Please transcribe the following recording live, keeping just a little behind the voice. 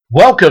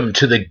Welcome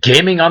to the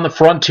Gaming on the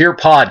Frontier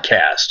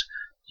podcast,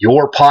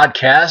 your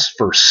podcast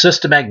for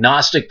system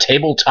agnostic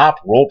tabletop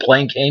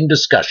role-playing game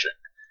discussion.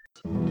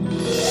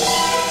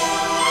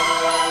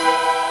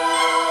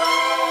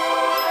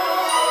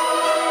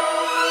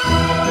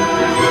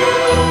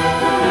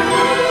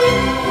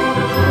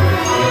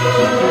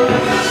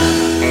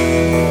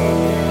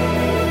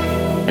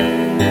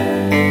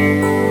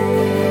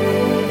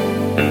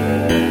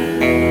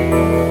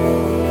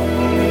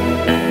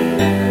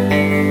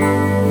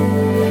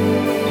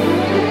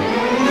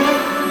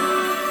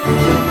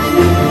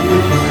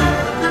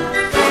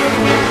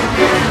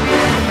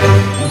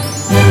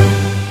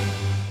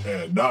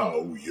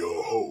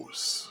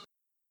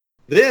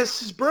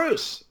 This is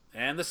Bruce.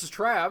 And this is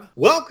Trav.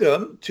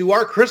 Welcome to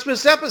our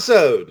Christmas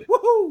episode.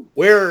 Woohoo!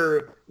 We're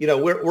a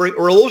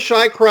little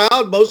shy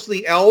crowd. Most of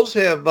the elves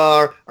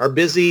are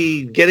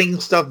busy getting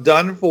stuff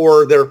done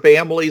for their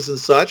families and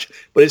such,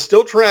 but it's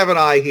still Trav and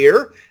I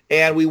here,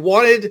 and we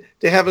wanted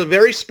to have a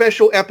very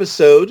special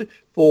episode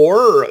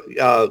for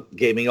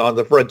Gaming on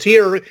the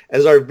Frontier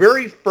as our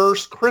very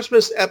first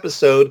Christmas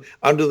episode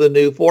under the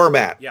new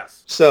format.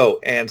 Yes.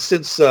 So, and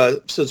since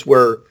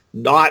we're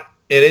not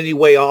in any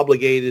way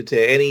obligated to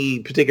any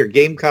particular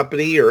game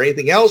company or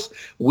anything else,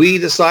 we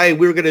decided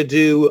we were going to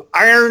do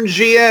Iron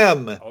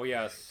GM. Oh,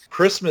 yes.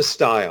 Christmas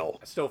style.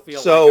 I still feel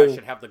like I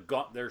should have the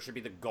gong. There should be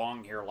the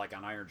gong here like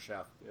on Iron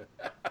Chef.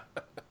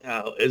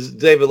 Is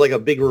David like a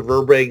big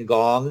reverberating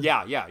gong?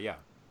 Yeah.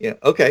 Yeah,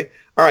 okay.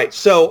 All right,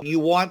 so you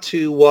want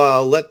to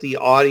let the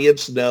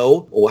audience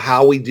know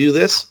how we do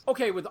this?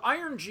 Okay, with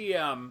Iron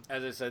GM,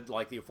 as I said,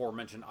 like the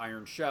aforementioned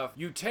Iron Chef,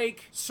 you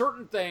take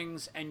certain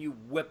things and you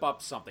whip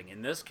up something.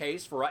 In this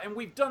case, and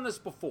we've done this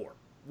before.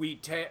 We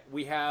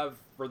have,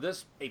 for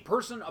this, a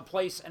person, a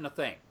place, and a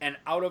thing. And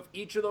out of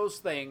each of those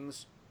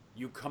things,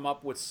 you come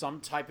up with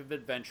some type of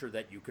adventure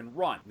that you can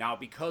run. Now,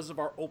 because of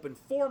our open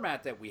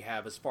format that we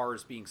have as far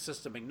as being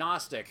system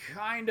agnostic,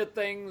 kind of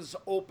things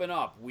open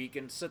up. We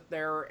can sit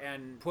there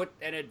and put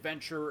an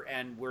adventure,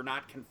 and we're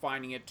not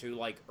confining it to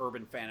like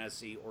urban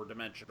fantasy or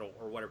dimensional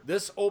or whatever.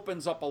 This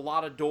opens up a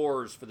lot of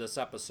doors for this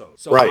episode.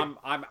 So right.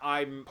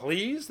 I'm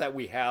pleased that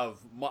we have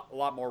a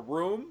lot more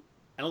room.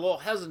 And a little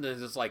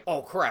hesitant. It's like,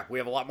 oh crap, we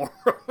have a lot more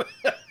room.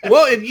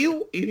 Well, if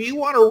you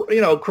want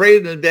to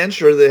create an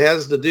adventure that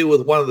has to do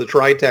with one of the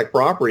Tritech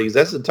properties,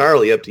 that's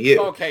entirely up to you.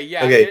 Okay,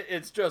 yeah. Okay.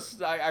 It's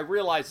just I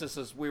realized this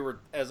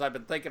as I've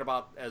been thinking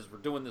about as we're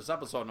doing this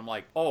episode, and I'm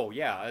like, oh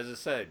yeah, as I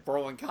said,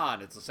 pro and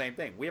con, it's the same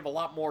thing. We have a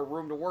lot more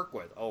room to work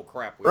with. Oh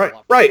crap, we have a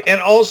lot more right.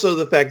 And also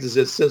the fact is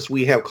that since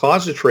we have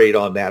concentrated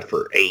on that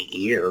for 8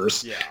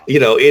 years, yeah.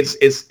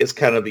 It's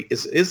kind of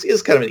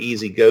an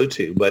easy go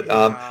to. But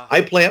yeah.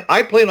 I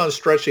plan on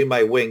stretching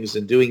my wings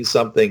and doing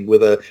something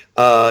with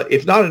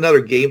if not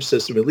another game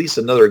system, at least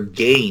another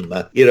game,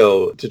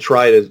 to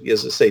try to,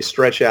 as I say,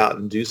 stretch out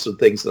and do some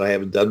things that I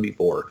haven't done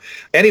before.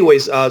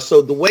 Anyways,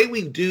 so the way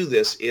we do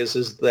this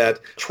is that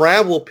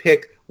Trav will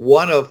pick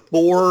one of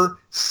 4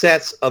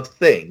 sets of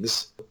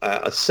things,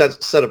 a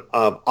set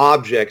of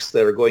objects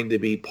that are going to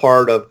be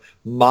part of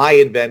my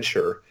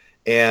adventure,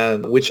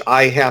 and which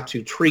I have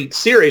to treat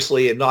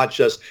seriously and not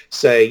just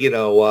say,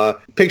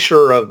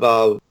 picture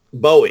of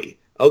Bowie.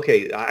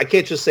 Okay, I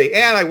can't just say,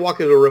 and I walk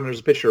into a room and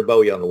there's a picture of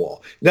Bowie on the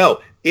wall.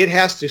 No, it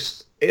has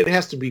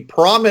to be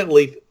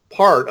prominently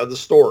part of the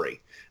story,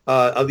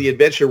 of the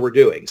adventure we're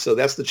doing. So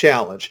that's the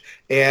challenge.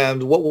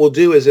 And what we'll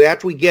do is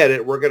after we get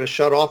it, we're going to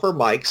shut off our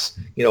mics,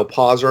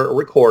 pause our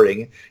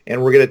recording,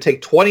 and we're going to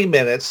take 20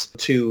 minutes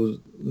to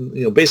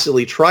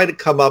basically try to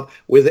come up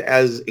with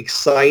as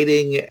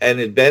exciting an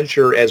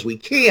adventure as we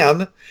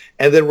can,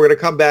 and then we're going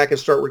to come back and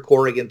start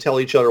recording and tell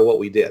each other what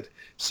we did.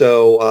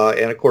 So,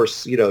 and of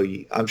course,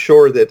 I'm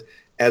sure that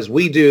as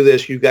we do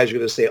this, you guys are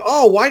going to say,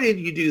 oh, why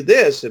didn't you do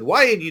this? And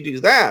why didn't you do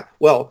that?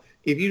 Well,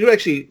 if you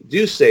actually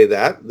do say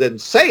that, then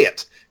say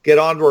it. Get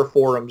onto our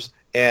forums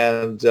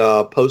and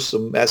post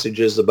some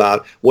messages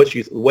about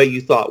the way you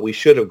thought we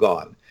should have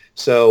gone.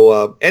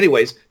 So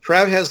anyways,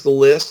 Trav has the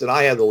list and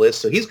I have the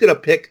list. So he's going to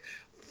pick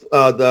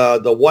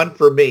the one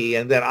for me,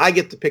 and then I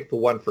get to pick the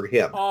one for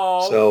him.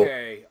 Oh,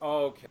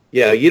 okay.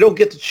 Yeah, you don't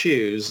get to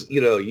choose.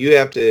 You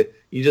have to.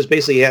 You just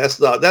basically that's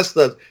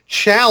the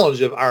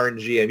challenge of Iron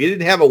GM. You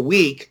didn't have a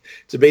week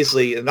to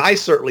basically, and I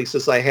certainly,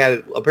 since I had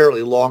it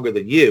apparently longer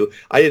than you,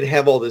 I didn't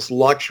have all this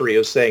luxury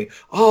of saying,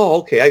 oh,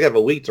 okay, I got a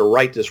week to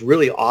write this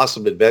really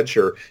awesome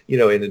adventure,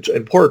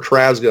 and poor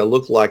Trav's going to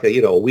look like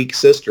a weak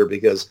sister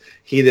because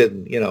he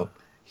didn't,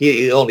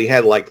 he only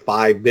had like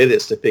 5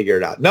 minutes to figure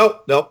it out.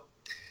 Nope.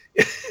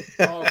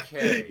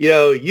 Okay.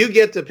 You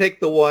get to pick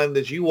the one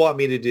that you want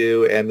me to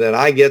do, and then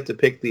I get to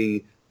pick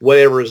the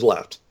whatever is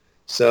left.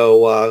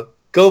 So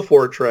go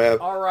for it, Trav.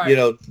 All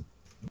right.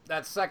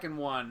 That second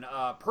one,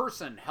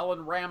 person,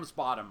 Helen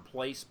Ramsbottom,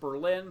 place,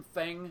 Berlin,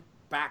 thing,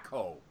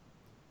 backhoe.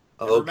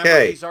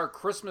 Remember, these are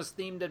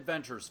Christmas-themed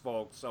adventures,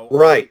 folks. So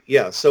right,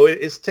 yeah. So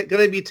it's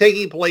going to be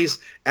taking place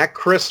at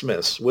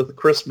Christmas with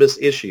Christmas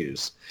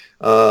issues.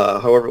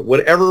 However,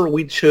 whatever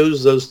we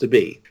choose those to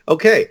be.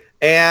 Okay,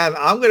 and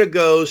I'm going to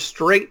go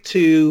straight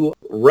to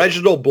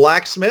Reginald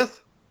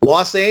Blacksmith.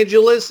 Los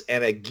Angeles,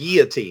 and a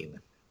guillotine.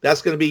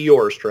 That's going to be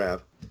yours,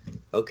 Trav.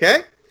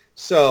 Okay?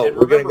 So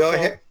we're going to go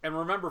ahead. And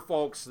remember,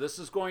 folks, this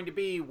is going to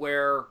be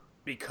where,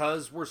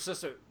 because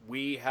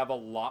we have a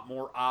lot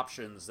more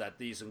options that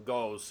these can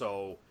go.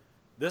 So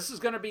this is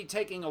going to be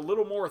taking a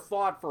little more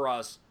thought for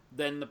us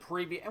than the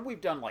previous. And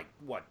we've done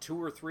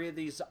 2 or 3 of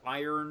these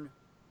Iron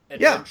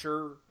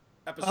Adventure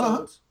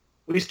episodes.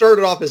 We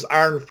started off as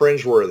Iron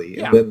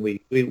Fringeworthy, and then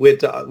we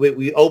went to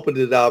we opened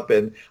it up,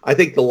 and I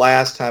think the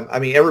last time, I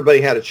mean,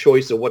 everybody had a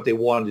choice of what they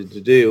wanted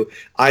to do.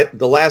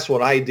 The last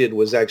one I did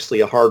was actually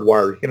a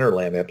Hardwired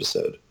Hinterland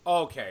episode.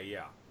 Okay,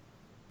 yeah.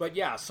 But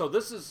yeah, so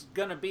this is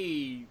going to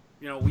be,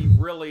 we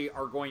really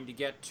are going to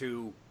get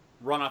to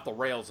run off the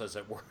rails, as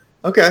it were.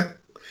 Okay.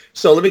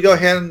 So let me go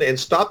ahead and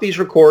stop these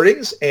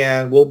recordings,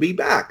 and we'll be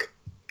back.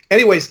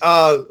 Anyways,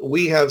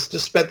 we have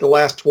just spent the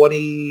last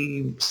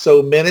 20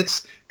 so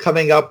minutes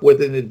coming up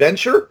with an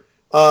adventure.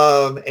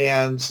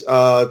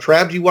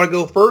 Trav, do you want to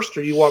go first,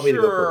 or do you want me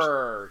to go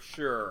first?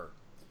 Sure.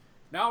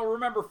 Now,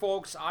 remember,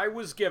 folks, I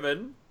was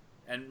given,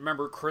 and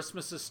remember,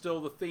 Christmas is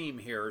still the theme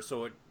here,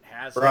 so it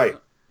has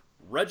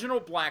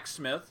Reginald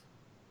Blacksmith,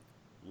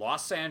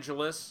 Los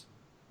Angeles,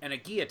 and a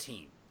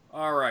guillotine.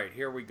 All right,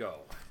 here we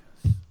go.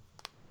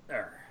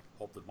 There.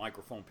 Hope the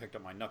microphone picked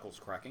up my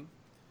knuckles cracking.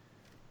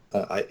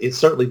 It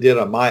certainly did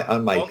on my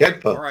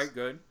headphones. All right,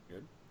 good.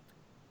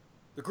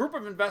 The group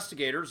of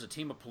investigators, a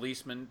team of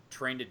policemen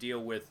trained to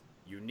deal with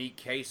unique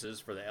cases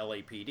for the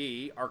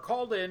LAPD, are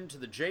called in to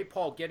the J.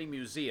 Paul Getty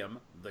Museum,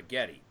 the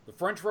Getty. The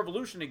French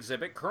Revolution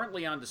exhibit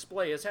currently on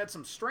display has had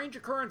some strange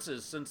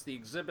occurrences since the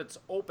exhibit's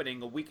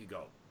opening a week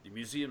ago. The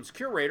museum's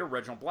curator,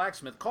 Reginald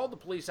Blacksmith, called the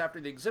police after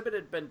the exhibit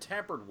had been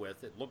tampered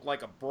with. It looked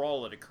like a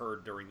brawl had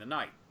occurred during the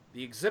night.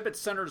 The exhibit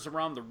centers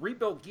around the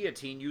rebuilt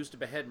guillotine used to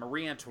behead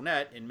Marie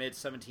Antoinette in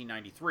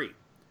mid-1793.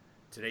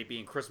 Today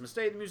being Christmas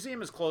Day, the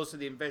museum is closed, so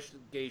the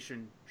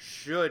investigation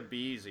should be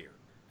easier.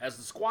 As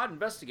the squad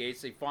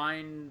investigates, they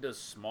find a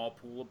small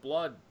pool of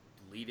blood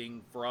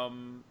leading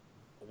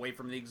away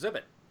from the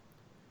exhibit.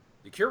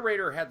 The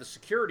curator had the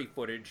security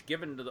footage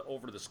given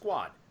over to the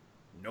squad.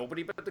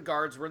 Nobody but the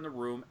guards were in the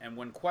room, and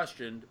when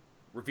questioned,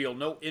 revealed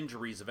no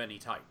injuries of any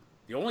type.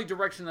 The only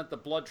direction that the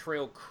blood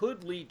trail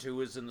could lead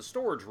to is in the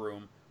storage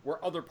room,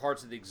 where other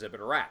parts of the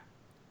exhibit are at.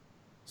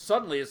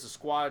 Suddenly, as the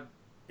squad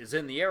is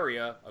in the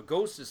area, a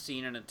ghost is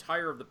seen an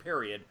entire of the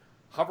period,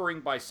 hovering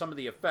by some of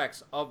the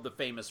effects of the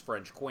famous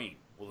French queen.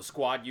 Will the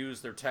squad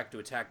use their tech to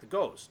attack the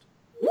ghost?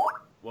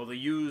 Will they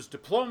use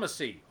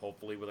diplomacy,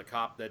 hopefully with a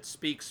cop that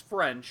speaks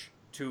French,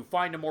 to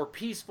find a more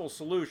peaceful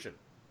solution,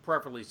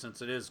 preferably since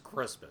it is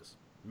Christmas?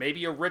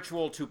 Maybe a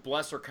ritual to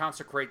bless or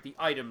consecrate the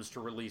items to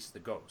release the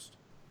ghost.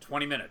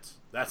 20 minutes.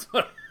 That's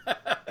what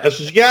That's what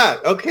you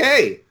got.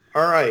 Okay.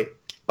 All right.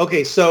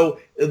 Okay, so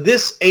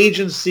this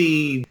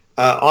agency,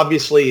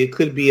 obviously it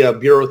could be a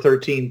Bureau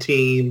 13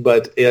 team,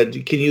 but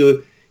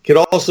could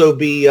also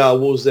be,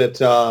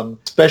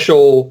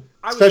 Special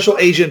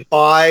Agent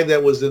 5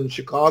 that was in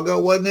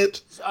Chicago, wasn't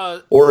it?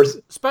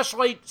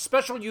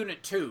 Special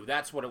Unit 2,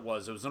 that's what it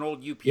was. It was an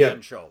old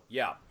UPN show.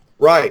 Yeah.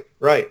 Right.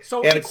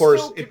 So and of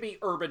course, it could be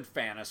urban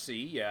fantasy,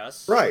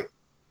 yes. Right.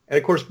 And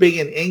of course, being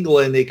in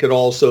England, it could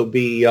also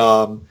be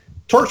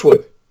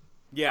Torchwood.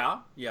 Yeah.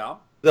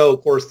 Though,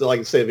 of course, like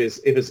I said, if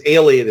it's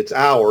Alien, it's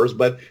ours,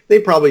 but they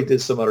probably did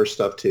some other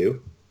stuff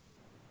too.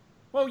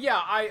 Well,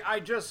 yeah, I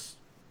just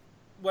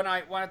when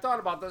I thought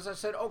about this, I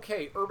said,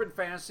 okay, urban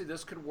fantasy,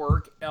 this could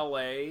work.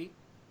 L.A.,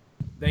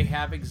 they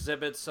have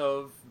exhibits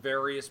of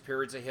various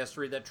periods of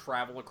history that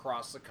travel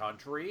across the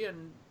country,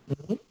 and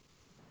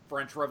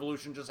French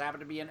Revolution just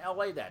happened to be in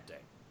L.A. that day.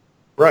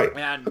 Right.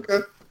 And okay.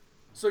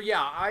 So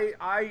yeah,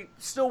 I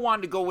still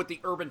wanted to go with the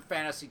urban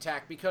fantasy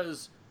tack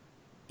because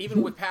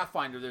even with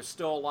Pathfinder, there's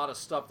still a lot of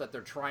stuff that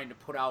they're trying to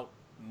put out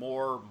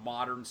more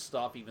modern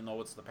stuff, even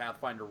though it's the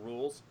Pathfinder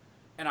rules.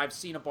 And I've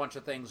seen a bunch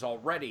of things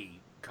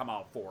already come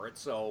out for it,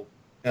 so...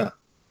 Yeah.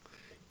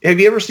 Have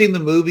you ever seen the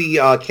movie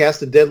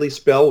Cast a Deadly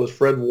Spell with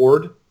Fred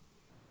Ward?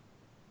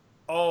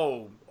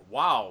 Oh,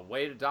 wow.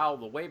 Way to dial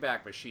the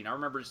Wayback Machine. I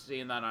remember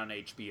seeing that on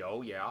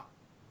HBO, yeah.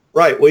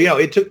 Right. Well,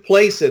 it took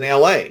place in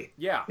L.A.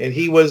 Yeah. And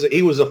he was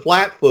a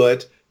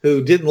flatfoot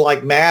who didn't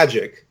like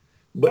magic.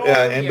 But,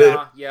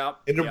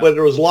 but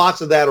there was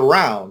lots of that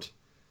around.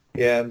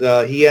 And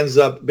he ends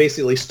up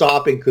basically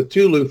stopping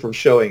Cthulhu from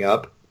showing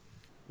up.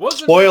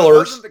 Spoilers.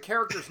 Wasn't the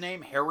character's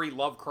name Harry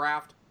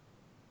Lovecraft?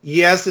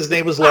 Yes, his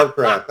name was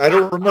Lovecraft. I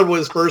don't remember what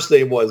his first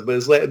name was, but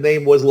his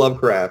name was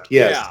Lovecraft.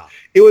 Yes. Yeah.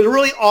 It was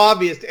really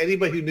obvious to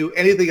anybody who knew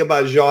anything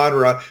about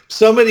genre.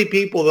 So many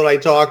people that I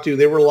talked to,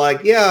 they were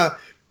like, yeah,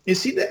 you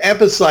seem to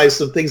emphasize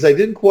some things I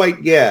didn't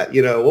quite get.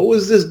 What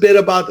was this bit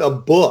about a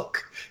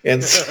book?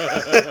 And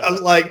I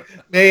was like,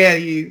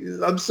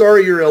 man, I'm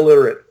sorry you're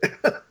illiterate.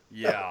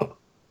 Yeah.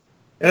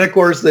 And of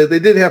course, they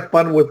did have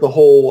fun with the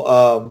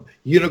whole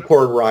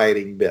unicorn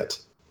rioting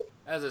bit.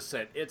 As I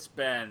said, it's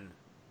been,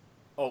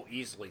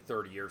 easily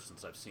 30 years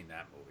since I've seen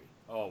that movie.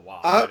 Oh,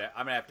 wow. I'm going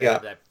to have to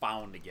have that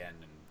found again.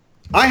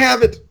 I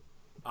have it.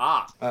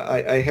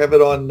 I have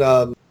it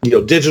on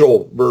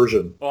digital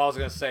version. Well, I was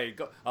gonna say,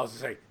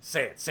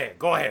 say it.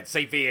 Go ahead,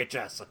 say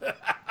VHS.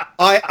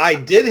 I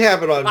did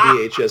have it on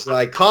VHS, and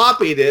I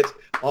copied it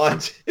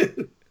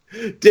onto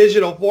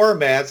digital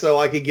format so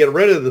I could get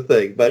rid of the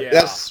thing. But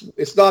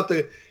it's not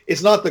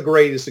the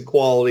greatest in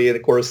quality, and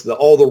of course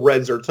all the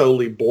reds are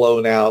totally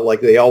blown out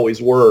like they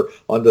always were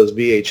on those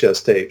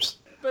VHS tapes.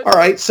 But, all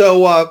right,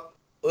 so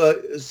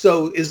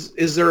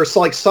is there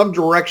like some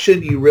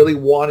direction you really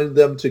wanted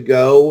them to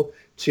go?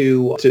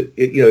 To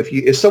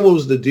if someone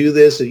was to do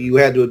this and you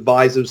had to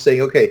advise them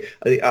saying, okay,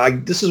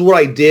 this is what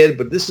I did,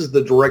 but this is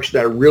the direction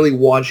I really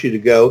want you to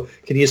go.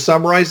 Can you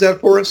summarize that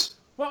for us?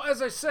 Well,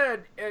 as I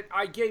said,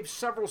 I gave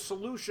several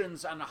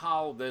solutions on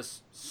how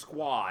this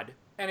squad,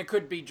 and it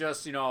could be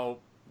just,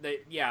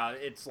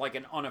 it's like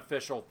an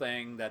unofficial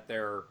thing that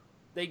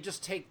they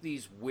just take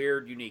these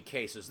weird, unique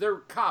cases. They're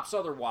cops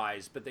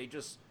otherwise, but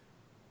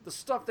the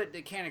stuff that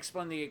they can't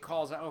explain, they get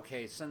calls out,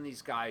 okay, send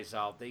these guys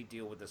out. They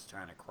deal with this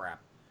kind of crap.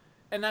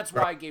 And that's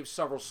why I gave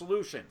several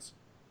solutions.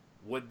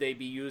 Would they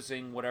be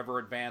using whatever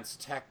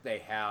advanced tech they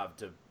have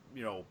to,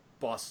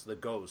 bust the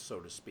ghost, so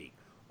to speak?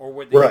 Or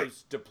would they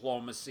use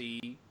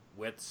diplomacy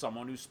with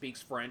someone who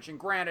speaks French? And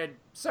granted,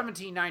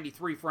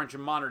 1793 French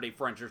and modern day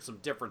French are some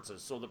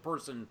differences. So the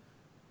person,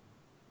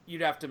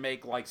 you'd have to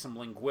make like some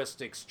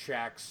linguistics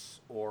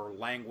checks or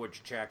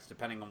language checks,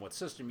 depending on what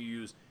system you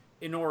use,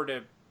 in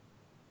order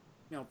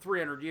to,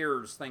 300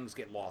 years, things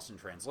get lost in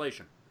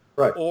translation.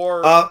 Right.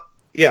 Or...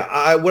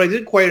 what I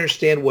didn't quite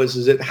understand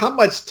is that how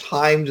much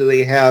time do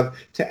they have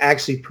to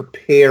actually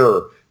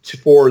prepare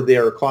for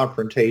their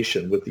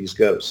confrontation with these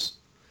ghosts?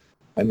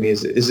 I mean,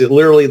 is it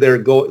literally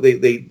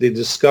they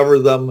discover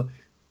them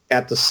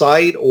at the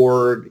site,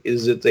 or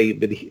is it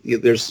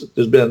there's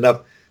been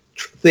enough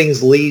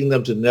things leading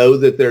them to know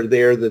that they're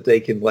there that they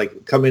can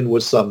like come in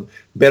with some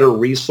better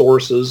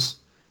resources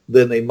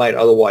than they might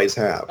otherwise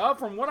have?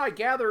 From what I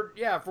gathered,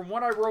 from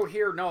what I wrote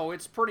here, no,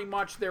 it's pretty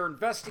much they're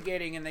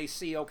investigating and they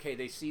see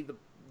the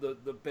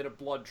bit of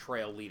blood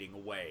trail leading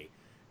away,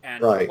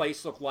 and the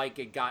place looked like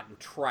it gotten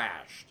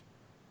trashed.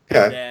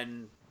 Okay. And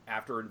then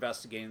after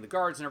investigating the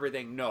guards and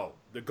everything, no,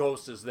 the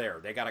ghost is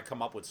there. They got to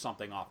come up with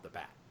something off the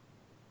bat.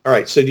 All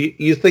right, so do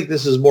you think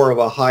this is more of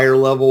a higher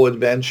level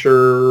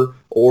adventure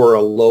or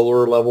a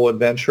lower level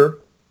adventure?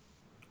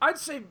 I'd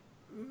say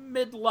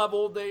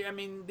mid-level.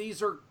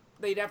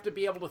 They'd have to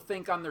be able to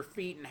think on their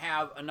feet and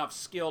have enough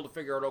skill to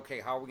figure out, okay,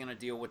 how are we going to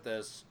deal with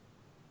this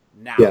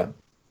now? Yeah,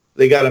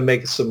 they got to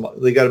make some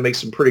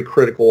pretty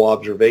critical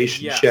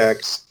observation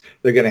checks.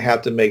 They're going to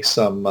have to make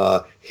some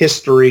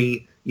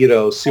history,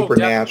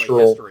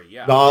 supernatural history,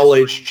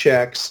 knowledge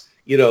checks,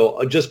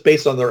 just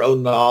based on their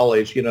own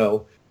knowledge,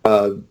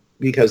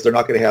 because they're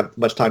not going to have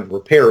much time to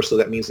prepare. So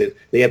that means that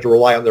they have to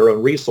rely on their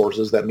own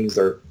resources. That means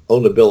their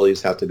own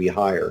abilities have to be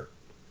higher.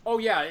 Oh,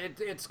 yeah,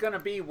 it's going to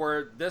be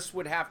where this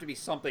would have to be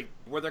something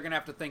where they're going to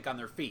have to think on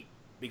their feet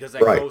because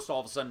that ghost all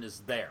of a sudden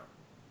is there.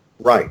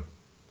 Right.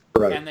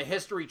 And the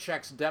history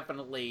checks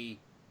definitely,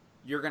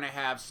 you're going to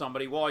have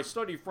somebody, well, I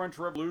studied French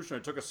Revolution. I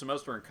took a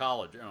semester in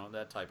college,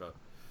 that type of...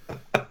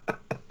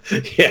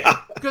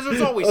 Yeah. Because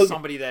there's always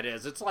somebody that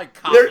is. It's like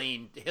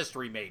Colleen,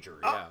 history major.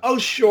 Yeah. Oh,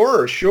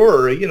 sure.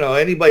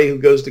 Anybody who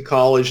goes to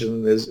college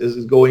and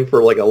is going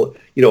for like a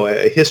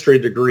history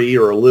degree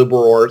or a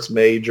liberal arts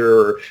major,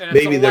 or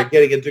maybe they're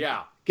getting a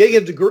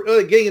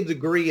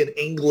degree in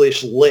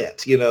English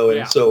lit,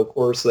 and so of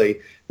course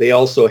they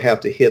also have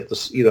to hit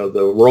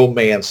the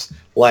romance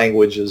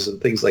languages and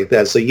things like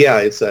that. So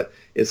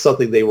it's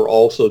something they were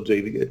also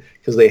doing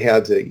because they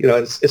had to,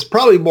 it's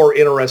probably more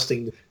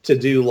interesting to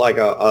do like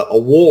a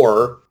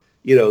war,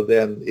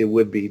 than it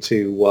would be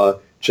to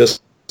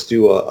just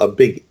do a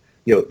big,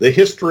 the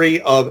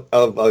history of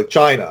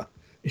China.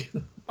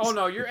 Oh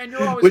no, you're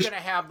always going to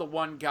have the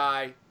one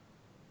guy.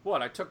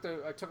 What, I took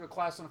a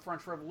class on the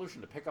French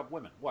Revolution to pick up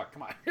women. What,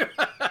 come on.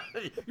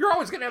 You're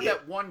always going to have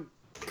that one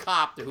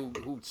cop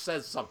who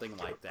says something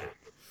like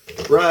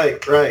that.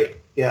 Right.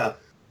 Yeah.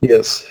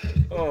 Yes.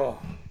 Oh.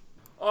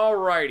 All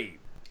righty.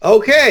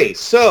 Okay,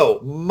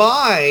 so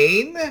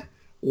mine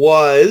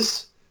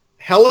was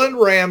Helen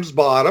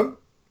Ramsbottom,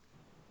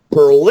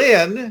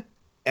 Berlin,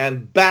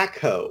 and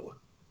Backhoe.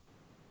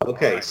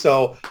 Okay, right.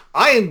 So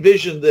I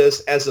envisioned this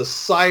as a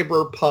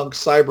cyberpunk,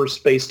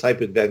 cyberspace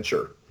type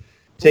adventure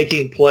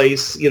taking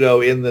place,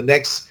 in the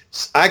next...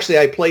 Actually,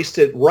 I placed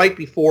it right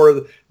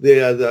before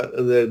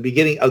the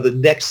beginning of the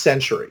next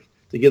century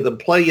to give them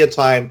plenty of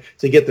time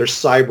to get their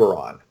cyber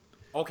on.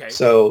 Okay.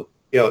 So...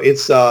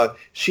 it's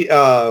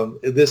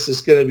this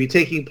is going to be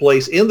taking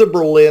place in the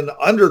Berlin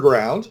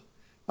Underground,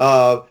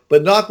 but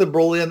not the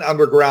Berlin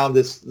Underground.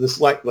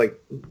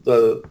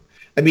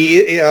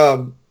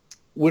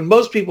 When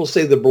most people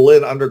say the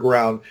Berlin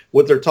Underground,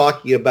 what they're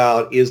talking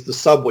about is the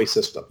subway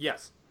system.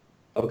 Yes.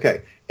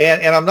 Okay.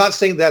 And I'm not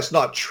saying that's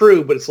not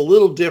true, but it's a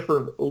little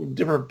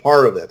different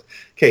part of it.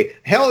 Okay.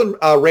 Helen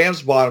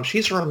Ramsbottom,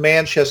 she's from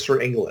Manchester,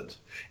 England,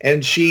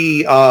 and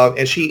she's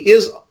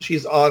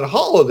on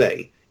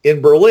holiday in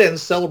Berlin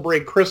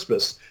celebrate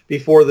Christmas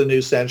before the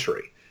new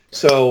century.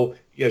 So,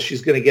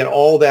 she's going to get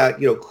all that,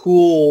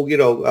 cool,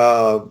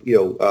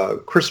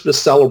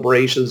 Christmas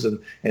celebrations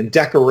and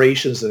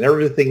decorations and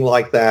everything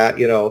like that,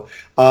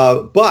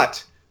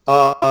 but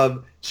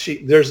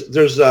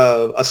there's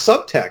a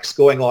subtext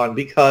going on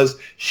because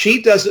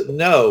she doesn't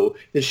know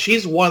that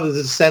she's one of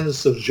the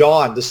descendants of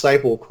John,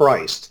 disciple of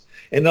Christ,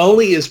 and not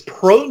only is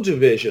prone to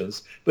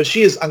visions, but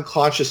she is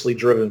unconsciously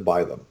driven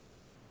by them.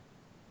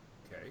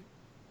 Okay.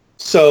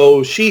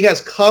 So she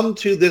has come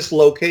to this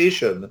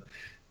location,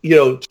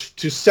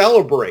 to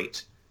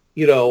celebrate,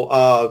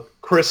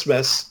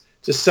 Christmas,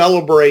 to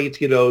celebrate,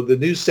 the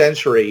new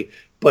century,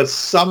 but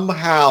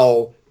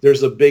somehow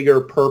there's a bigger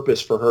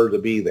purpose for her to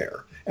be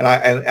there. And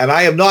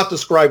I have not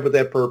described what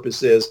that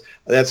purpose is.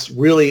 That's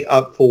really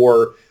up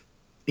for,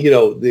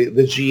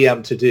 the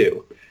GM to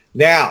do.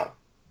 Now,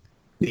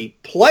 the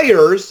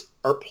players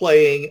are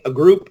playing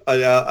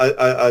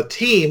a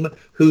team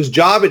whose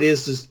job it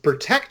is to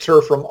protect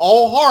her from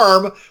all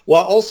harm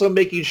while also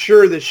making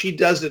sure that she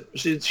has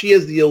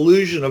the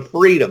illusion of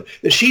freedom,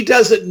 that she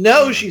doesn't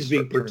know she's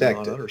being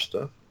protected. Other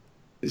stuff.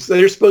 So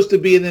there's supposed to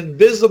be an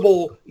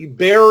invisible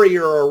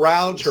barrier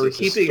around her,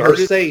 keeping her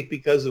safe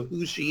because of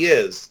who she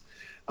is.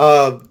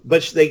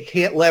 But they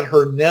can't let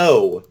her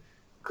know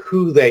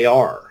who they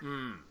are.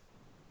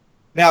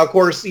 Now, of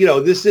course,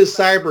 this is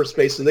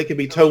cyberspace, so they can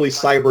be totally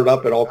cybered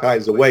up in all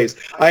kinds of ways.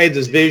 I had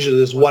this vision of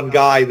this one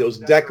guy that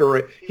was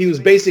he was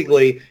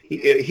basically,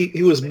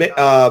 he was made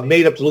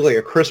up to look like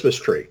a Christmas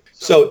tree.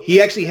 So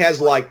he actually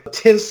has like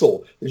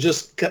tinsel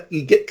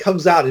that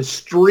comes out in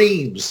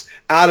streams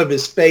out of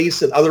his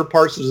face and other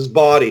parts of his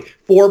body,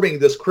 forming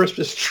this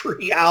Christmas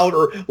tree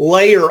outer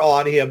layer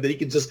on him that he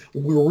can just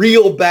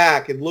reel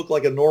back and look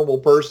like a normal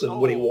person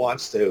when he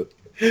wants to.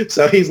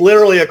 So he's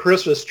literally a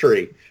Christmas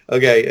tree.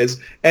 Okay,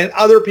 and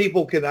other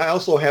people can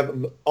also have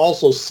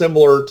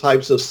similar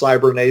types of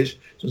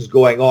cybernations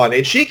going on,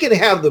 and she can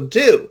have them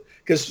too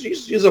because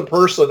she's a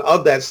person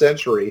of that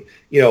century.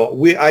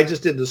 I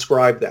just didn't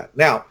describe that.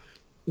 Now,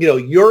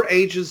 your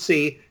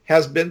agency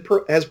has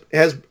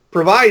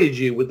provided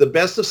you with the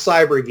best of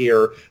cyber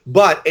gear,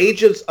 but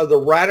agents of the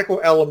radical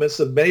elements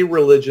of many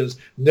religions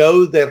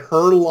know that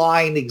her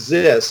line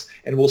exists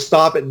and will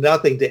stop at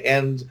nothing to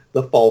end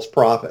the false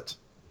prophet.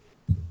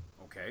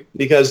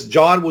 Because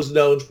John was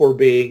known for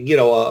being,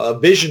 a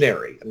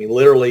visionary. I mean,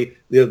 literally,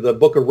 the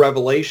book of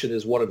Revelation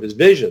is one of his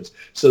visions.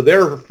 So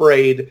they're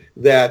afraid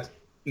that,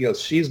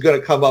 she's going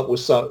to come up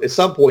with at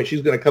some point,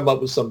 she's going to come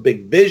up with some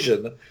big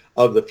vision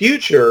of the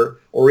future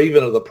or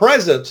even of the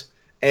present.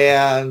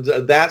 And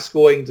that's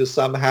going to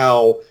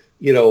somehow,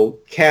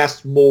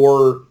 cast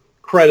more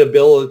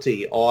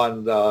credibility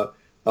on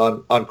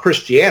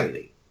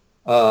Christianity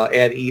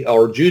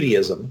or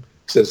Judaism.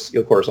 Since,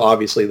 of course,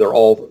 obviously they're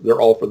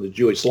all from the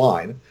Jewish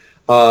line,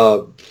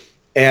 and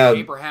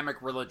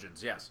Abrahamic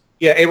religions, yes.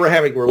 Yeah,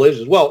 Abrahamic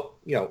religions. Well,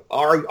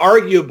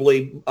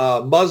 arguably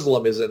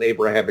Muslim is an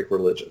Abrahamic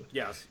religion.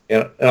 Yes.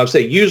 And I'm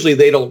saying usually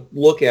they don't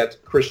look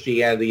at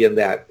Christianity in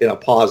a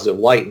positive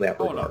light in that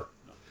regard,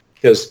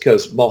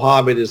 because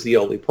Muhammad is the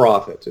only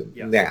prophet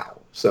now.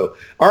 So,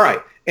 all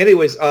right.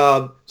 Anyways,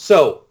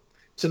 so.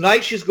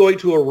 Tonight she's going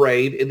to a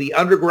raid in the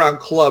underground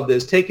club that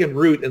has taken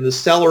root in the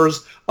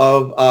cellars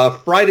of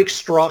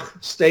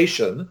Friedrichstrasse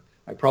Station.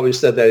 I probably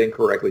said that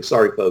incorrectly.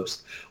 Sorry,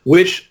 folks.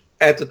 Which,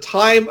 at the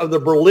time of the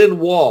Berlin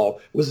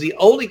Wall, was the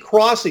only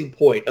crossing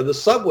point of the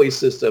subway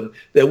system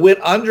that went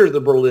under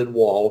the Berlin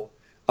Wall.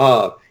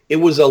 It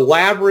was a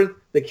labyrinth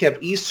that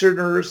kept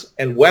Easterners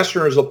and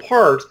Westerners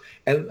apart,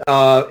 and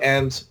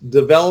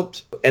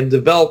developed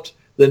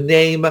the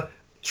name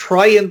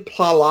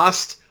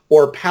Tränenpalast,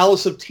 or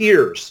Palace of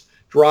Tears,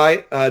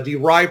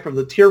 derived from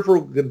the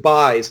tearful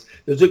goodbyes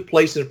that took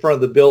place in front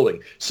of the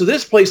building. So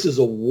this place is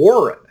a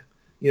warren.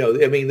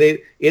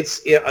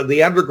 It's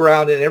the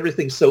underground and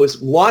everything. So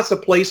it's lots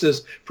of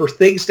places for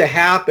things to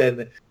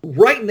happen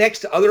right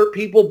next to other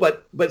people,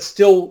 but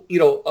still,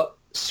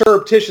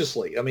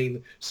 surreptitiously.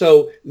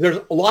 So there's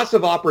lots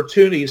of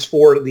opportunities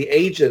for the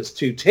agents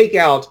to take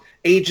out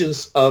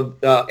agents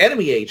of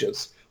enemy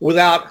agents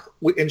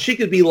and she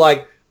could be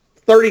like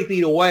 30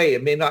 feet away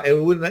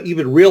and wouldn't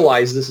even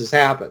realize this has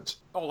happened.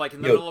 Oh, like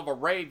in the middle of a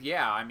raid,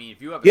 yeah.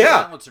 If you have a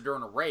silencer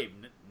during a raid,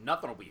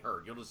 nothing will be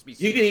heard. You'll just be.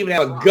 You can even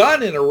have a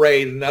gun in a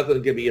raid and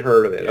nothing can be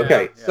heard of it.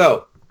 Yeah,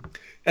 So,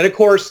 and of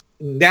course,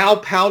 now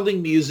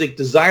pounding music,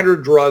 designer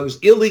drugs,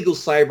 illegal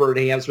cyber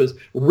enhancements,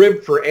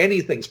 ribbed for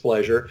anything's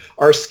pleasure,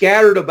 are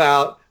scattered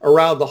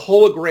around the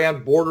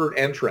hologram bordered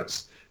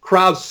entrance.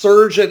 Crowds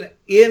surge in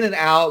and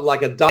out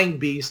like a dying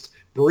beast,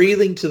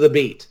 breathing to the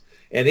beat.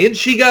 And in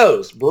she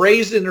goes,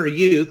 brazen in her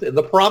youth, and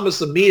the promise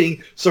of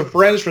meeting some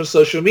friends from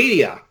social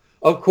media.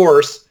 Of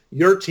course,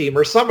 your team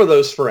are some of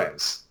those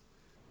friends.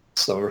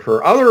 Some of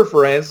her other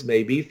friends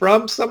may be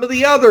from some of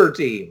the other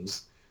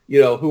teams,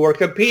 who are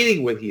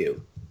competing with you.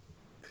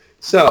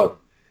 So,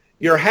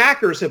 your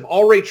hackers have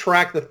already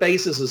tracked the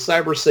faces and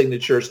cyber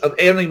signatures of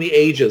enemy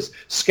agents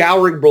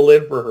scouring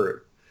Berlin for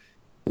her.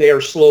 They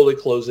are slowly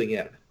closing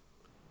in.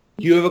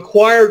 You have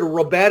acquired a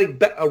robotic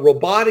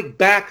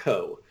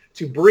backhoe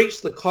to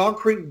breach the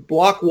concrete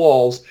block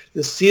walls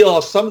to seal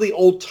off some of the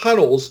old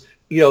tunnels,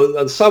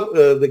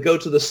 that go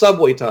to the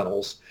subway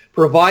tunnels,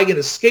 providing an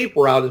escape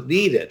route if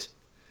needed.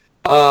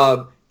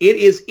 It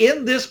is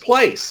in this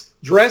place,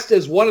 dressed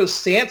as one of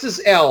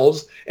Santa's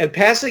elves and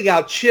passing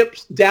out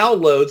chips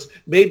downloads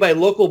made by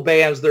local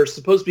bands that are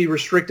supposed to be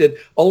restricted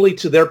only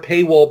to their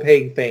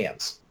paywall-paying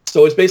fans.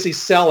 So it's basically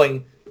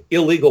selling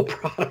illegal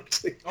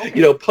products.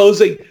 Okay.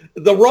 Posing,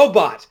 the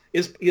robot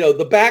is,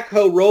 the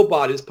backhoe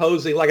robot is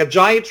posing like a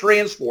giant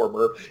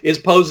transformer, is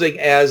posing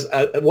as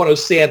one of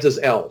Santa's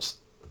elves.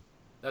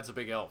 That's a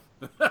big elf.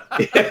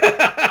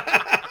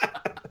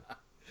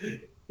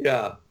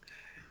 Yeah.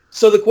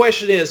 So the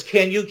question is,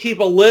 can you keep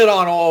a lid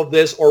on all of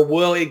this, or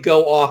will it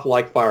go off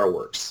like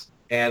fireworks?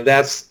 And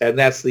that's what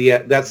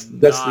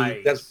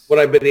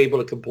I've been able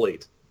to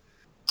complete.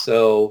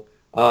 So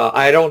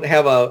I don't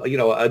have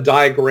a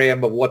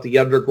diagram of what the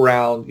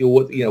underground,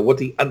 what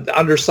the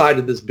underside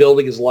of this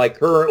building is like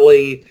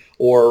currently,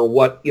 or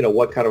what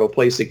kind of a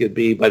place it could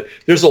be. But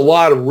there's a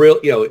lot of real,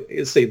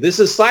 this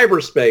is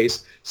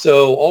cyberspace,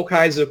 so all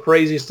kinds of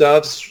crazy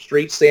stuff,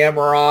 Street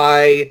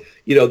Samurai,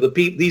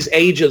 these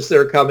agents that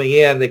are coming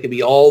in, they can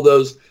be all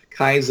those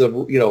kinds of,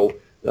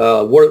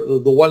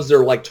 the ones that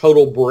are like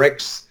total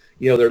bricks,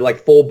 they're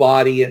like full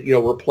body,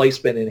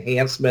 replacement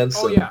enhancements.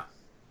 Oh,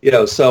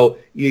 yeah. So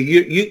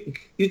you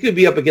could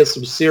be up against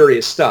some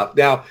serious stuff.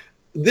 Now,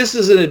 this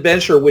is an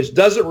adventure which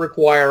doesn't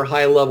require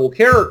high-level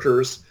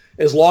characters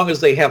as long as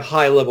they have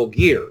high-level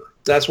gear.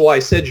 That's why I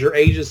said your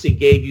agency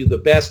gave you the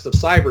best of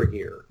cyber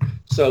gear.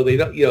 So they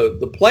don't,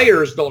 the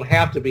players don't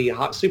have to be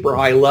super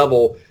high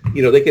level.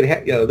 They could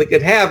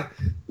have,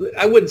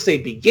 I wouldn't say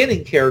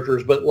beginning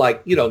characters, but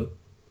like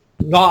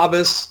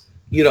novice,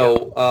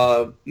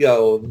 veteran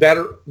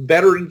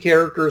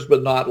characters,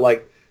 but not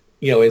like,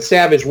 in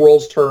Savage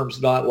Worlds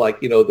terms, not like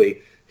the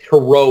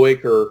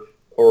heroic or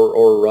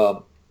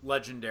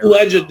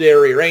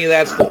legendary or any of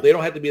that stuff. They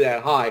don't have to be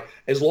that high,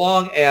 as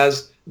long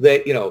as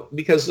that,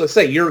 because let's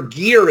say your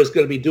gear is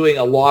going to be doing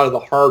a lot of the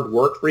hard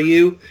work for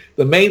you.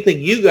 The main thing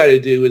you got to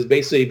do is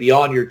basically be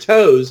on your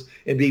toes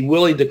and be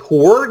willing to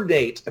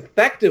coordinate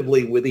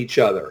effectively with each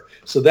other.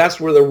 So that's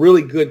where the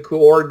really good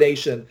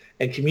coordination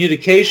and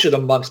communication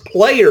amongst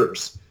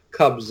players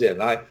comes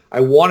in. I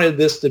wanted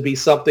this to be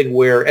something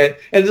where, and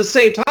at the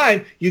same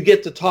time, you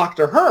get to talk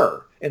to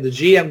her. And the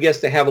GM gets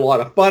to have a lot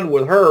of fun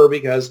with her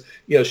because,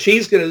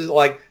 she's going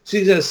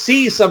to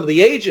see some of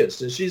the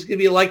agents and she's going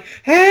to be like,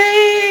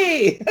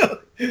 hey,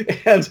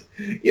 and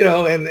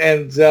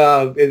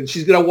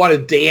she's going to want to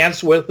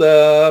dance with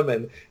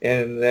them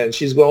and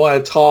she's going to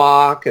want to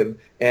talk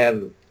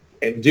and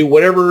do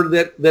whatever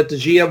that the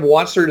GM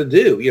wants her to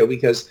do,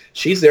 because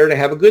she's there to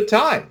have a good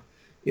time.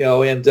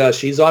 And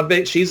she's on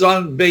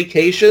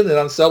vacation and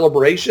on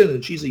celebration,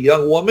 and she's a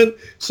young woman.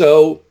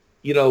 So,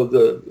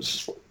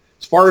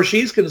 as far as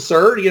she's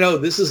concerned,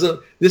 this is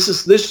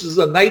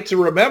a night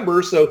to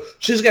remember. So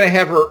she's going to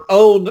have her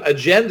own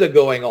agenda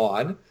going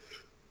on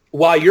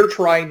while you're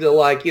trying to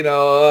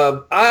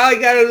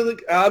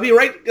I'll be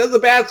right to the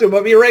bathroom.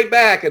 I'll be right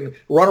back, and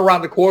run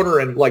around the corner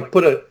and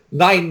put a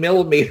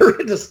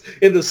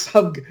 9mm into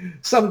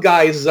some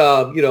guy's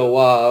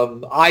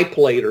eye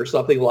plate or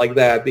something like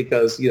that,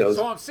 because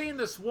So I'm seeing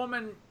this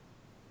woman,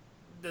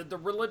 the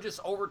religious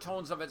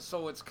overtones of it.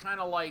 So it's kind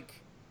of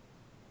like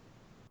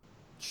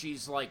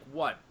she's like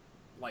what?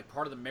 Like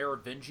part of the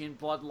Merovingian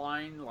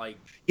bloodline? Like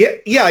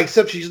yeah,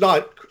 except she's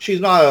not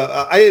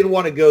I didn't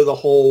want to go the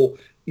whole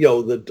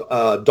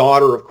the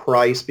daughter of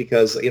Christ,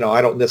 because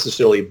I don't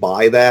necessarily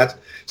buy that.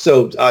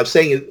 So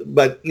saying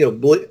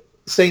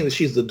that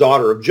she's the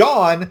daughter of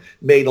John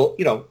made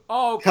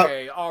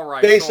okay, all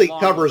right, basically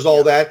covers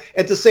all that.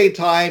 At the same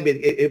time,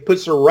 it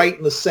puts her right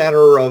in the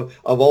center of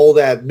all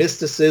that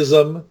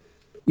mysticism,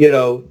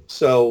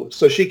 so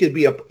she could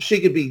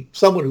be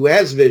someone who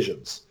has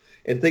visions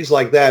and things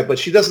like that, but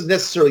she doesn't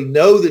necessarily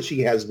know that she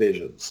has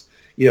visions.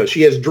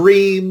 She has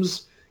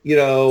dreams,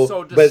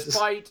 So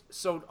despite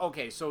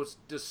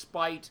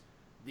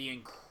the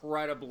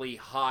incredibly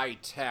high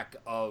tech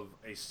of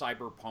a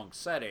cyberpunk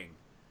setting,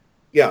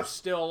 yeah, you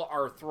still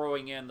are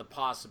throwing in the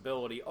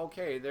possibility,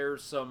 okay,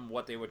 there's some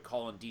what they would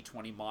call in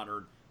D20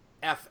 Modern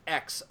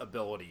FX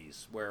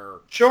abilities where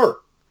sure.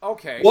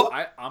 Okay. Well,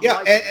 I'm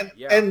yeah,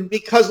 and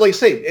because, like I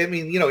say,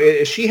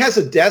 if she has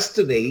a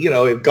destiny,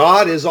 if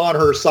God is on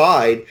her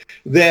side,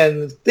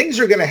 then things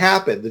are going to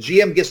happen. The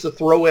GM gets to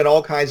throw in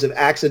all kinds of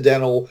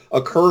accidental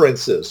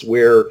occurrences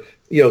where,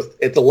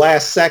 at the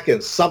last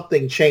second,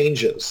 something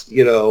changes.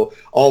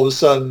 All of a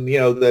sudden,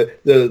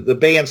 the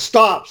band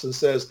stops and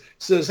says,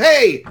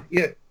 hey,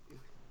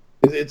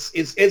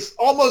 it's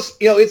almost,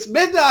 it's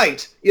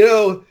midnight,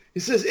 He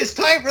says, it's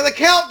time for the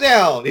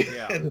countdown.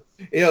 Yeah. And,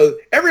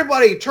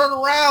 everybody turn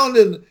around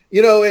and,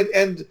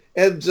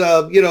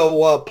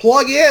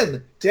 plug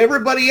in to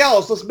everybody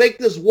else. Let's make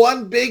this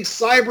one big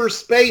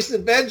cyberspace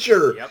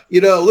adventure. Yep.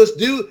 Let's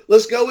do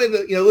this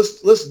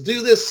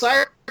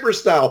cyber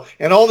style.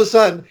 And all of a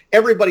sudden,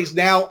 everybody's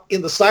now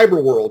in the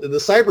cyber world, in the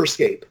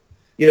cyberscape,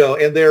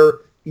 and they're,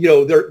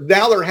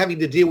 they're having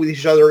to deal with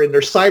each other and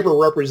their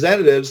cyber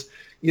representatives,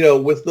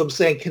 with them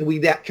saying, can we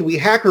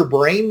hack her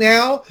brain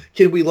now?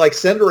 Can we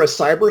send her a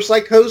cyber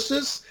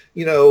psychosis?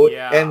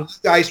 And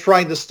guys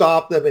trying to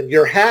stop them, and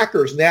your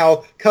hackers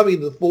now coming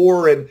to the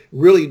fore and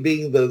really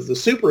being the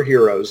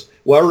superheroes,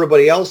 while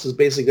everybody else is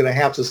basically going to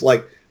have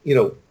to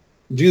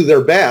do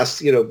their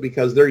best,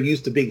 because they're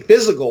used to being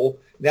physical.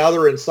 Now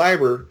they're in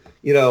cyber,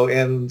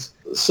 and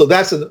so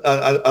that's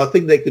a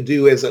thing they could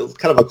do as a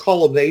kind of a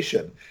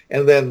culmination.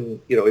 And then,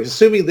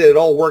 assuming that it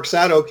all works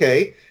out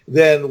okay,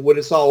 then when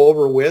it's all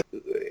over with,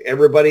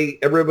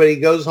 everybody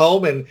goes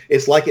home and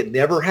it's like it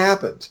never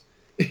happened.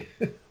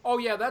 Oh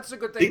yeah, that's a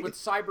good thing with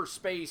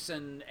cyberspace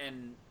and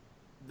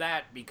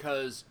that,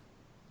 because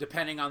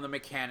depending on the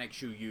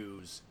mechanics you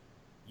use,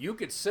 you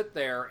could sit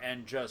there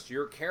and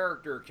your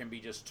character can be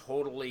just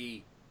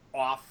totally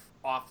off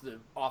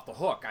the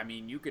hook. I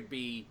mean, you could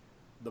be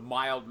the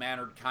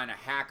mild-mannered kind of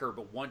hacker,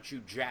 but once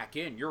you jack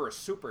in, you're a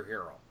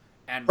superhero.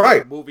 And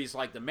right. Movies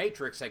like The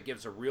Matrix, that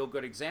gives a real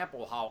good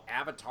example how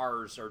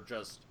avatars are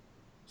just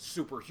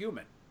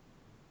superhuman.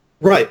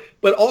 Right,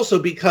 but also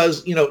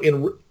because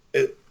in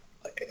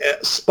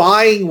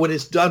spying, when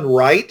it's done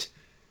right,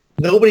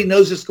 nobody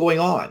knows it's going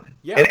on.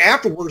 Yeah. And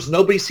afterwards,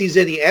 nobody sees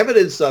any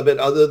evidence of it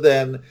other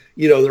than,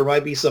 there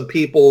might be some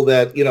people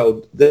that,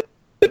 that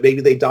maybe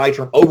they died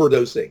from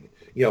overdosing,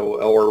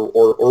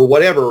 or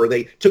whatever, or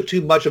they took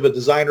too much of a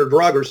designer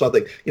drug or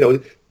something. You're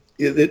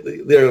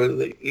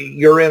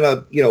in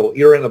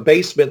a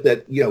basement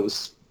that,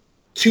 is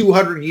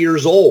 200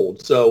 years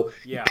old. So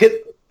yeah.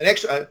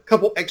 A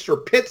couple extra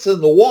pits in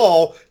the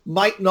wall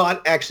might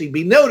not actually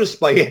be noticed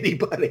by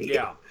anybody.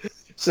 Yeah.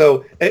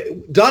 So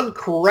done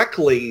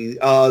correctly,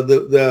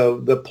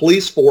 the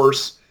police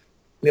force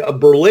of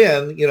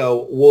Berlin,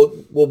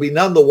 will be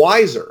none the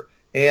wiser,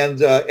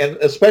 and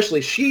especially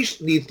she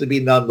needs to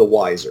be none the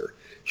wiser.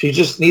 She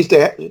just needs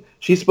to.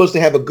 She's supposed to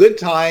have a good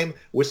time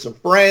with some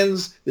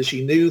friends that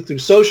she knew through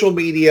social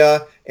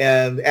media,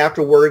 and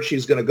afterwards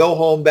she's going to go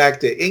home back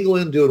to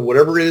England, doing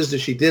whatever it is that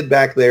she did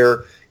back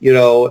there.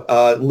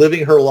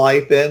 Living her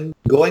life and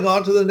going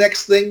on to the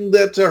next thing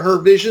that her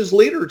visions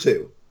lead her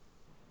to.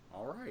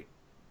 All right.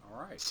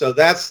 So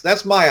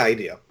that's my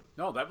idea.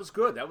 No, that was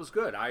good.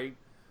 I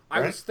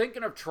was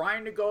thinking of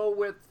trying to go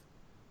with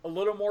a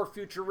little more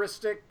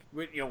futuristic,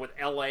 with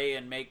LA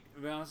and I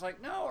was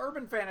like, no,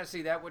 urban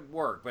fantasy, that would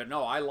work. But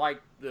no, I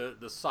like the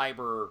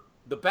cyber,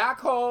 the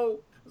backhoe.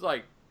 It's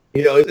like,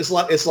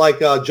 it's like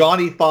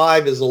Johnny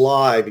Five is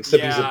alive,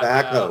 except he's a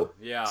backhoe.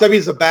 Yeah. Except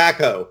he's a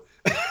backhoe.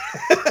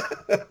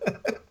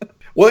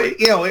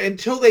 Well,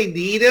 until they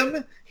need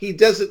him, he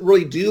doesn't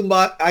really do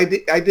much. I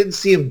didn't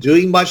see him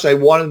doing much. I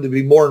wanted him to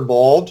be more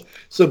involved.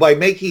 So by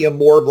making him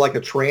more of like a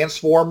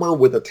transformer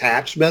with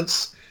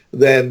attachments,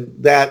 then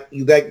that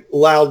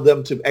allowed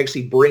them to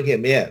actually bring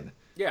him in.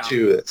 Yeah.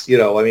 To this,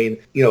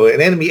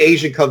 an enemy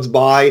agent comes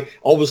by,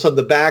 all of a sudden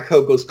the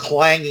backhoe goes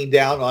clanging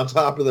down on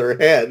top of their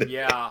head.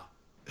 Yeah.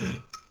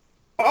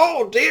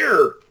 Oh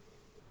dear.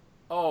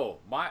 Oh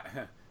my.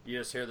 You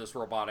just hear this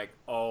robotic,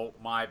 oh,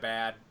 my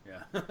bad.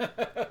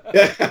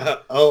 Yeah.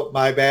 Oh,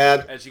 my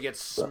bad. As you get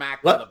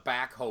smacked with a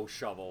backhoe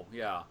shovel.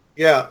 Yeah.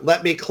 Yeah,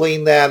 let me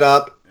clean that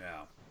up.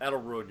 Yeah,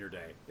 that'll ruin your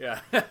day. Yeah.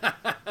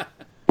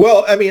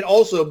 Well, I mean,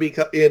 also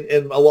because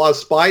in a lot of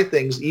spy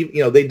things,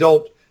 they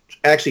don't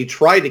actually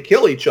try to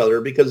kill each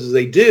other, because if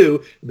they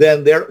do,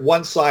 then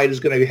one side is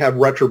going to have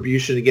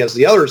retribution against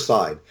the other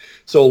side.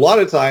 So a lot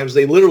of times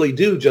they literally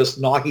do just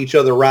knock each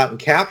other out and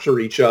capture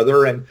each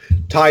other and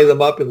tie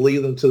them up and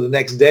leave them to the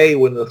next day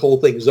when the whole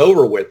thing's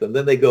over with. And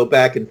then they go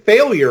back in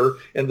failure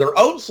and their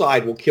own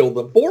side will kill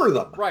them for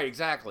them. Right,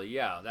 exactly.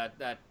 Yeah,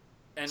 that.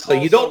 And so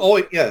also, you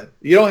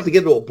don't have to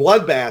get into a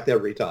bloodbath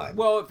every time.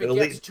 Well, if it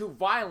gets too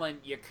violent,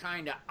 you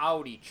kind of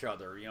out each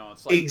other.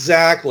 It's like,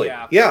 exactly.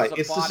 Yeah. If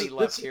there's a body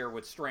left here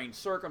with strange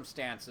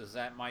circumstances,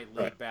 that might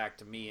lead back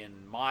to me and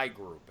my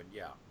group. And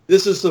yeah,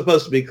 this is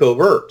supposed to be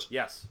covert.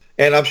 Yes.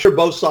 And I'm sure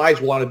both sides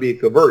want to be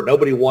covert.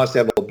 Nobody wants to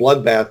have a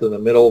bloodbath in the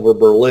middle of a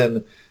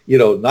Berlin,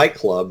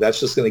 nightclub.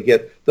 That's just going to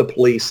get the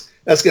police.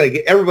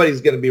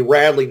 Everybody's going to be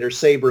rattling their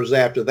sabers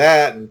after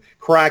that and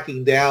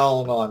cracking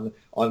down on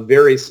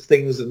various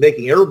things and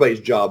making everybody's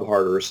job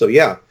harder. So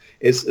yeah,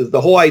 it's the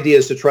whole idea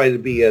is to try to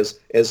be as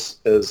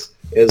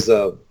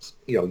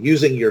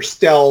using your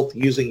stealth,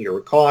 using your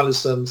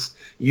reconnaissance,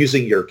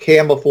 using your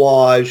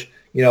camouflage,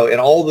 and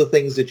all the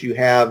things that you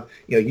have,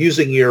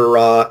 using your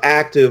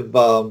active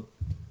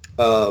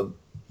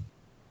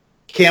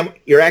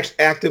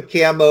active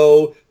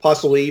camo,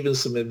 possibly even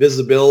some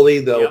invisibility,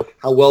 though. Yep.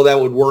 How well that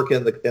would work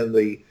in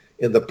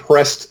the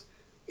pressed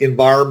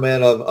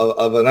environment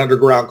of an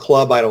underground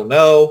club, I don't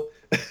know.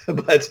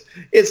 But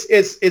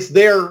it's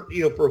there,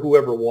 for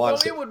whoever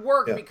wants. Well, it would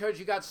work because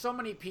you got so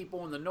many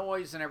people and the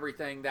noise and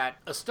everything that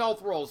a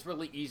stealth roll is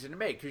really easy to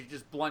make, because you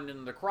just blend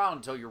into the crowd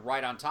until you're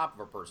right on top of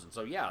a person.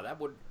 So yeah, that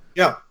would.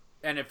 Yeah.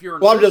 And if you're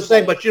I'm just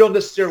saying, but you don't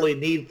necessarily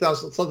need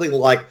something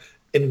like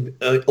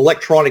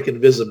electronic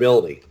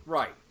invisibility.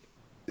 Right.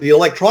 The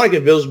electronic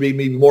invisibility would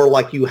be more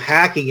like you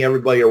hacking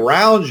everybody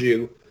around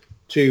you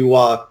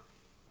to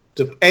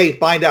to A,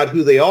 find out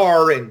who they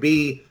are, and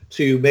B,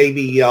 to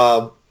maybe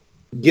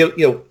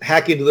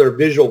hack into their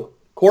visual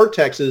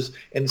cortexes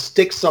and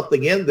stick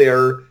something in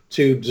there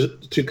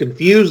to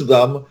confuse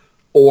them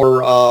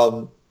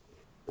or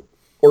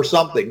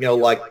something,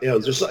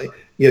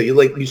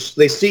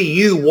 they see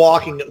you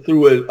walking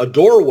through a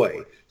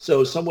doorway.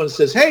 So someone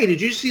says, "Hey,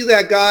 did you see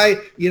that guy,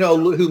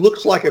 who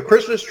looks like a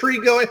Christmas tree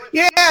going?"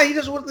 "Yeah, he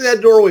just went through that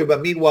doorway."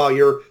 But meanwhile,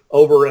 you're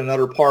over in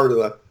another part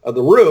of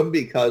the room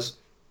because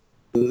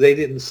they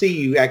didn't see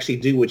you actually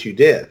do what you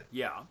did.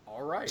 Yeah.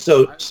 All right.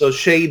 So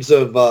shades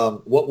of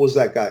what was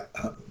that guy?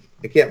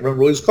 I can't remember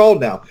what he was called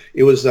now.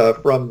 It was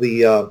from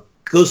the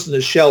Ghost in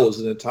the Shell.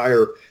 Was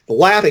the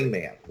Laughing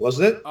Man,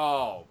 wasn't it?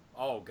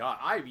 Oh God,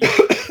 I've yet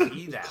to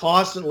see that.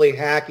 Constantly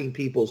hacking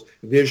people's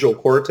visual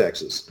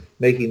cortexes,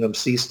 making them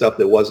see stuff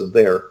that wasn't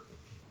there.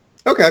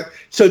 Okay,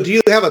 so do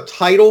you have a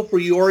title for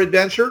your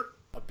adventure?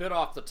 A bit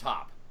off the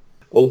top.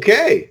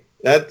 Okay,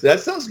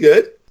 that sounds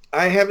good.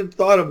 I haven't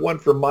thought of one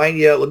for mine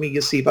yet. Let me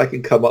just see if I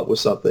can come up with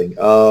something.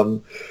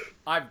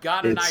 I've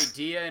got an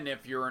idea, and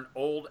if you're an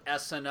old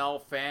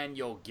SNL fan,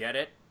 you'll get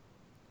it.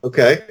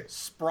 Okay.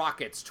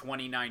 Sprockets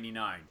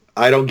 2099.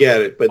 I don't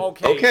get it, but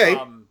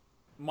okay.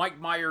 Mike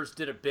Myers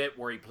did a bit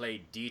where he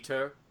played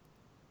Dieter,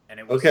 and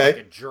it was like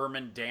a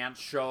German dance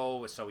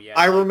show. So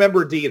I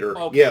remember Dieter.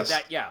 Okay, yes.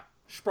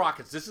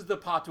 Sprockets. This is the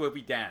part where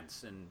we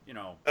dance, and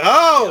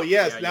Oh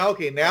yes. Now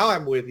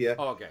I'm with you.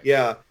 Okay.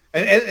 Yeah.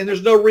 And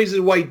there's no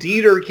reason why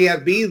Dieter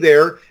can't be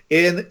there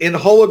in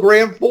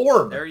hologram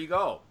form. There you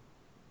go.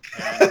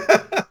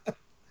 A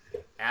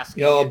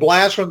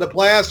blast from the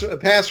past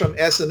from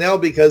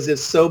SNL because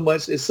it's so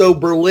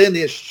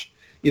Berlinish,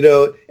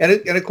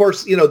 and of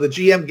course, the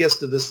GM gets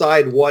to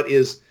decide what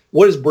is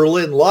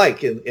Berlin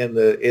like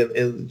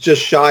in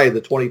just shy of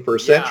the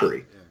 21st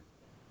century. Yeah.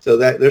 So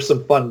that there's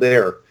some fun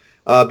there.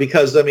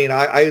 Because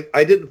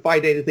I didn't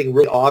find anything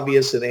really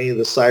obvious in any of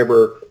the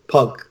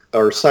cyberpunk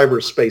or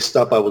cyberspace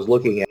stuff I was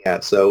looking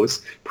at, so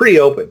it's pretty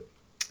open.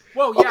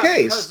 Well,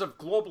 yeah, because of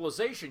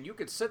globalization, you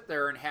could sit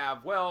there and have,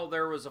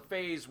 there was a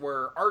phase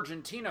where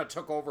Argentina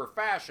took over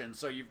fashion,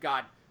 so you've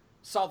got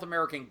South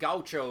American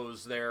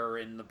gauchos there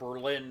in the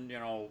Berlin,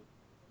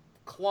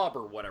 club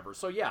or whatever.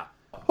 So yeah.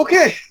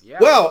 Okay. Yeah.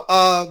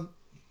 Well,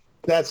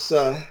 that's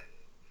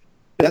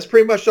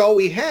pretty much all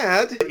we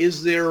had.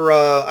 Is there?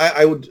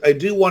 I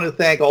do want to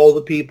thank all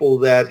the people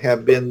that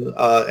have been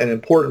an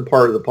important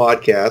part of the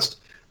podcast,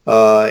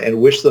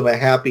 and wish them a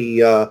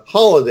happy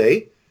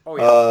holiday. Oh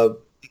yeah.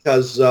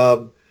 Because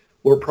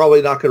we're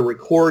probably not going to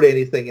record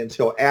anything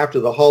until after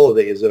the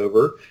holiday is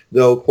over.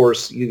 Though, of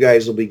course, you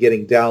guys will be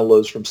getting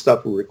downloads from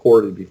stuff we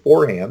recorded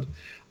beforehand.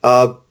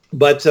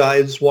 But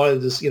I just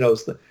wanted to,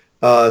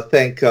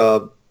 thank. I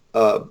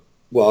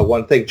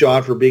want to thank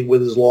John for being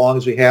with us as long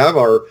as we have.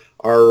 Our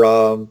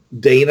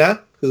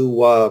Dana,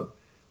 who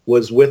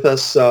was with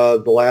us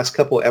the last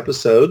couple of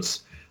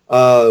episodes,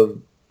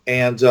 and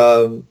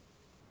the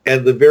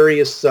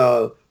various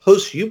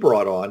hosts you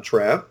brought on,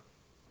 Trav.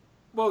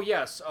 Well,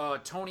 yes,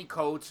 Tony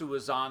Coates, who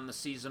was on the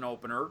season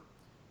opener,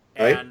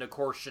 and right. Of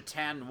course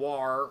Chatan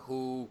Noir,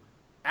 who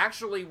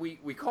actually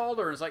we called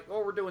her and it's like,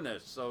 we're doing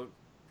this. So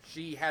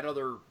she had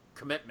other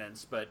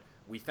commitments, but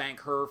we thank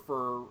her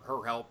for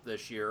her help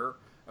this year.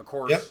 Of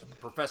course, yep.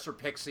 Professor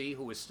Pixie,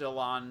 who is still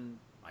on,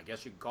 I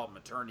guess you could call it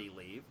maternity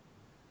leave.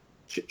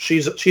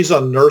 She's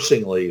on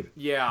nursing leave.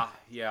 Yeah.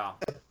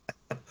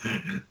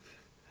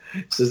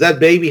 Says that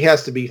baby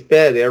has to be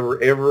fed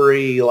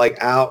every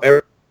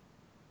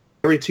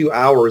 2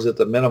 hours at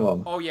the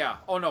minimum. Oh, yeah.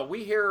 Oh, no.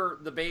 We hear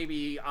the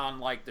baby on,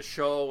 the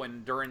show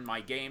and during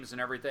my games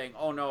and everything.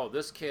 Oh, no.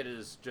 This kid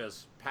is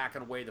just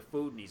packing away the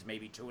food, and he's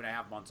maybe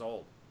 2.5 months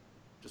old.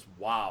 Just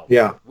wow.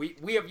 Yeah.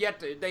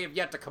 They have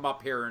yet to come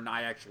up here and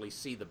I actually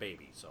see the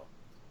baby, so.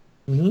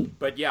 Mm-hmm.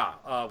 But,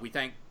 yeah, we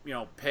thank,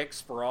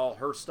 Pix for all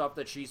her stuff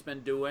that she's been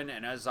doing.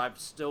 And as I've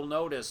still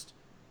noticed,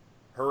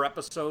 her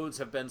episodes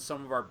have been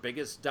some of our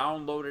biggest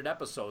downloaded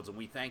episodes. And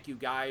we thank you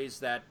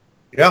guys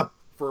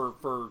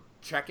for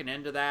checking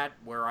into that,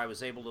 where I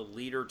was able to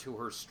lead her to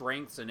her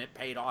strengths, and it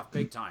paid off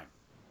big time.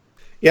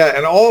 Yeah,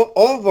 and all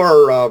of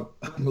our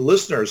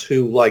listeners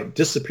who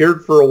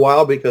disappeared for a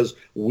while because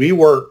we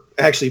weren't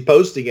actually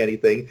posting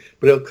anything,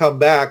 but it'll come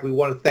back. We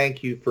want to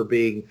thank you for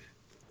being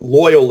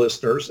loyal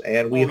listeners,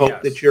 and we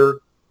hope that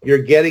you're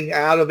getting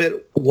out of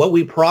it what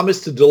we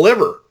promised to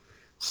deliver.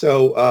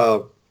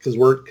 So, because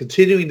we're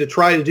continuing to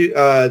try to do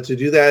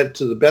that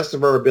to the best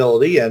of our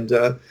ability, and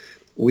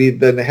we've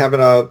been having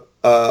a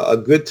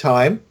good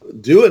time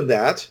doing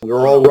that.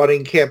 We're all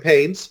running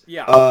campaigns.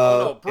 Yeah.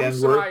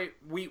 Bruce and I,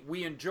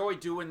 we enjoy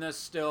doing this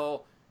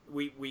still.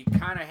 We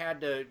kind of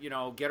had to,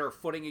 get our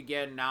footing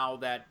again now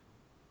that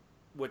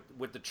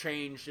with the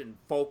change and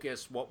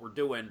focus, what we're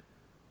doing,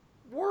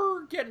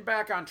 we're getting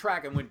back on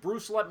track. And when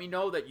Bruce let me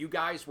know that you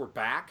guys were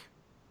back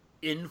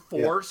in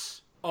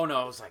force, I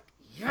was like,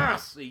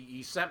 yes!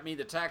 He sent me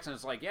the text, and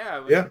it's like,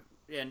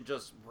 and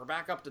just, we're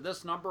back up to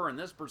this number and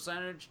this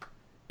percentage.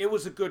 It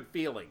was a good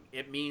feeling.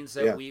 It means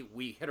that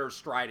we hit our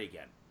stride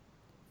again.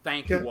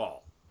 Thank you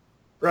all.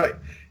 Right.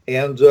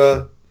 And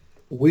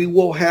We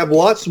will have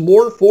lots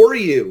more for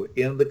you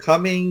in the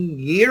coming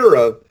year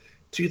of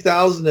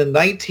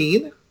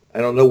 2019.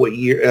 I don't know what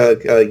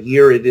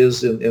year it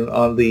is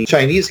on the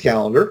Chinese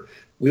calendar.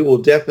 We will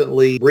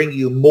definitely bring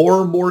you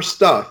more and more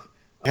stuff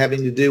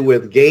having to do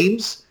with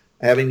games,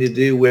 having to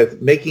do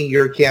with making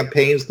your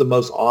campaigns the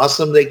most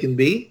awesome they can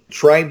be,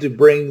 trying to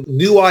bring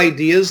new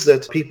ideas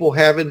that people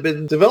haven't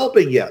been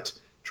developing yet,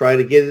 trying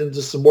to get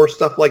into some more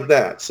stuff like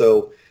that.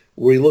 So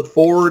we look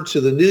forward to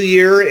the new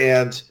year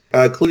and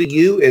including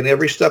you in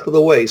every step of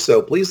the way.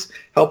 So please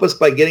help us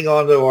by getting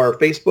onto our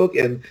Facebook.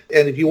 And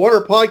if you want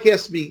our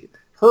podcast to be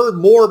heard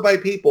more by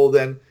people,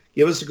 then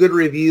give us a good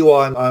review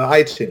on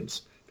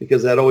iTunes,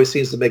 because that always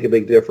seems to make a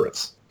big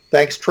difference.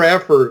 Thanks,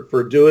 Trav,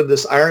 for doing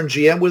this Iron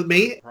GM with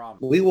me.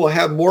 We will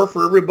have more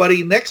for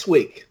everybody next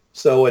week.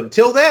 So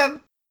until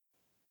then.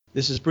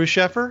 This is Bruce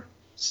Sheffer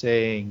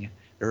saying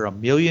there are a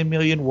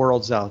million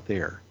worlds out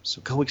there,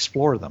 so go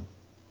explore them.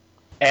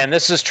 And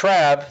this is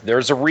Trav.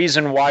 There's a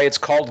reason why it's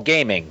called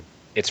gaming.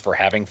 It's for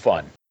having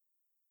fun.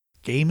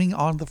 Gaming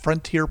on the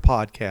Frontier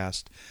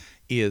podcast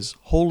is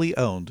wholly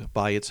owned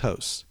by its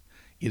hosts.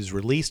 It is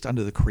released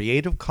under the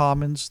Creative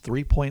Commons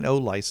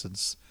 3.0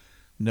 license.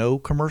 No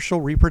commercial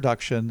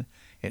reproduction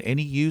and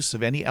any use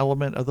of any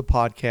element of the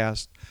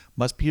podcast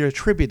must be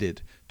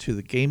attributed to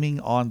the Gaming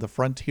on the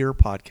Frontier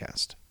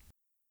podcast.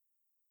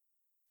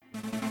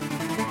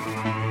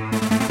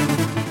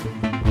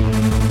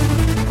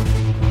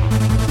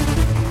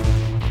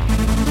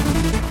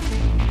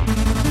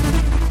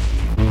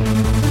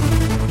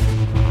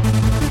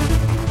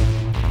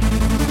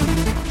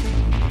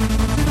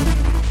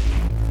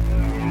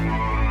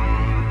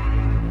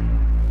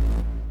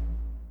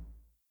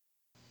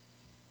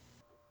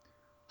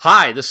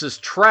 Hi, this is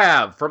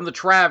Trav from the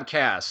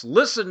Travcast.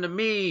 Listen to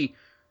me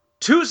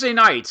Tuesday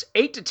nights,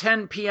 8 to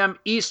 10 p.m.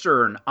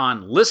 Eastern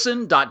on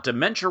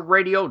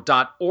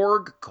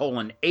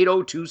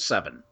listen.dementiaradio.org:8027.